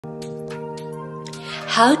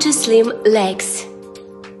How to slim legs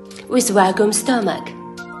with vacuum stomach.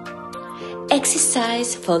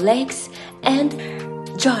 Exercise for legs and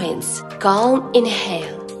joints. Calm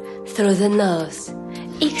inhale through the nose.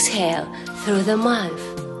 Exhale through the mouth.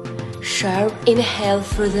 Sharp inhale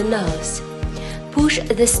through the nose. Push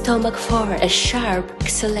the stomach forward. A sharp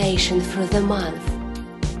exhalation through the mouth.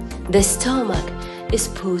 The stomach is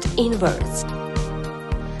put inwards.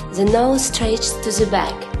 The nose stretches to the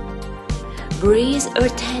back. Breathe or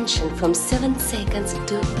tension from 7 seconds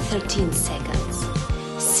to 13 seconds.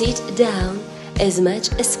 Sit down as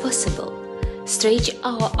much as possible. Stretch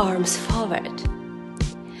our arms forward.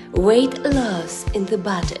 Weight loss in the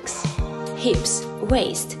buttocks, hips,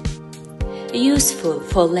 waist. Useful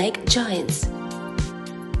for leg joints.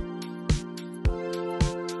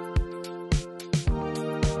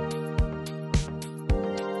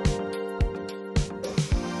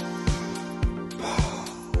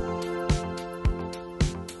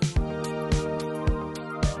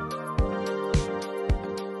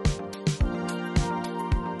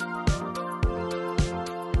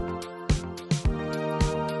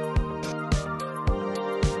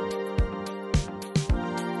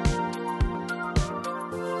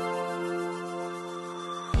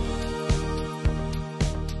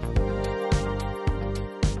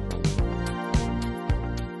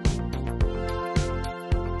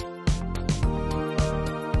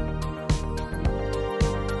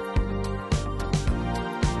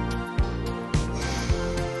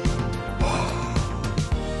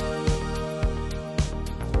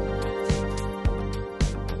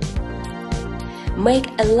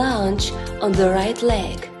 Make a lunge on the right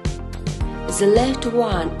leg. The left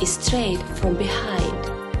one is straight from behind.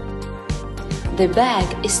 The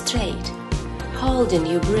back is straight, holding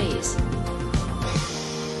your breath.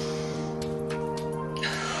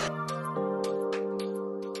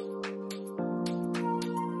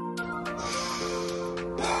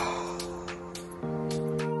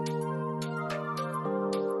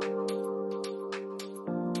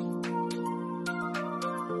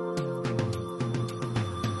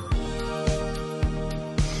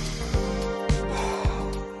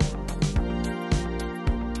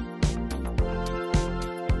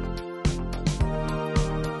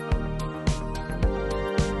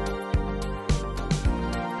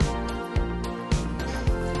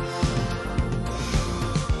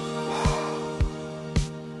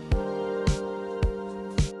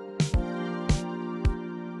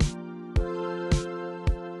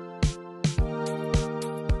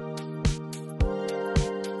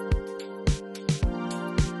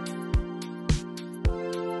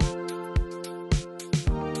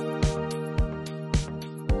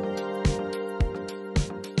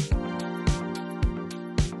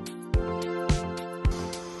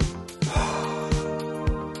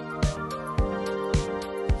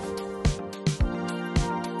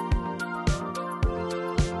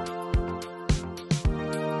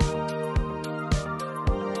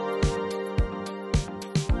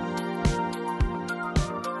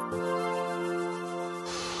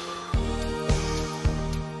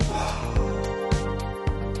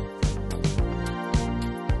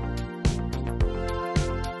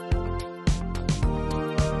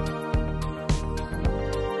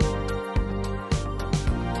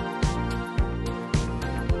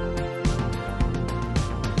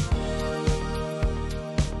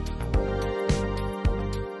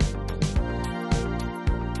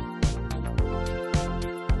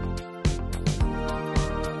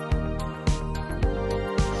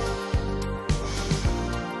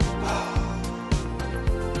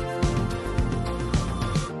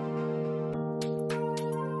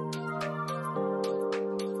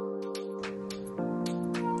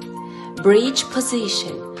 Bridge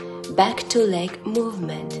position, back to leg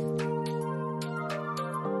movement.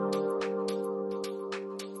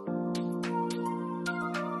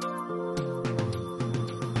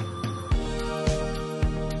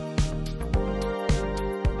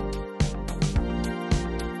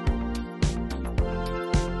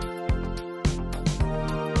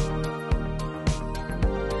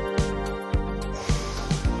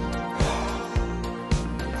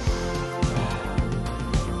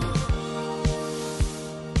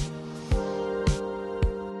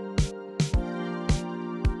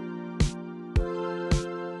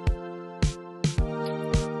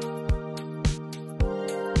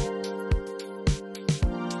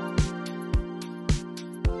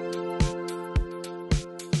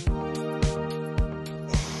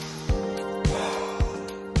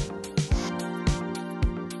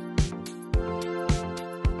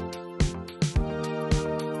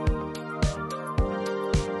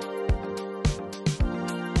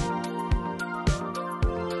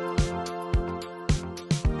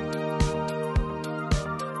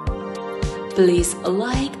 Please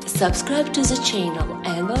like, subscribe to the channel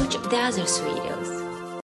and watch the others videos.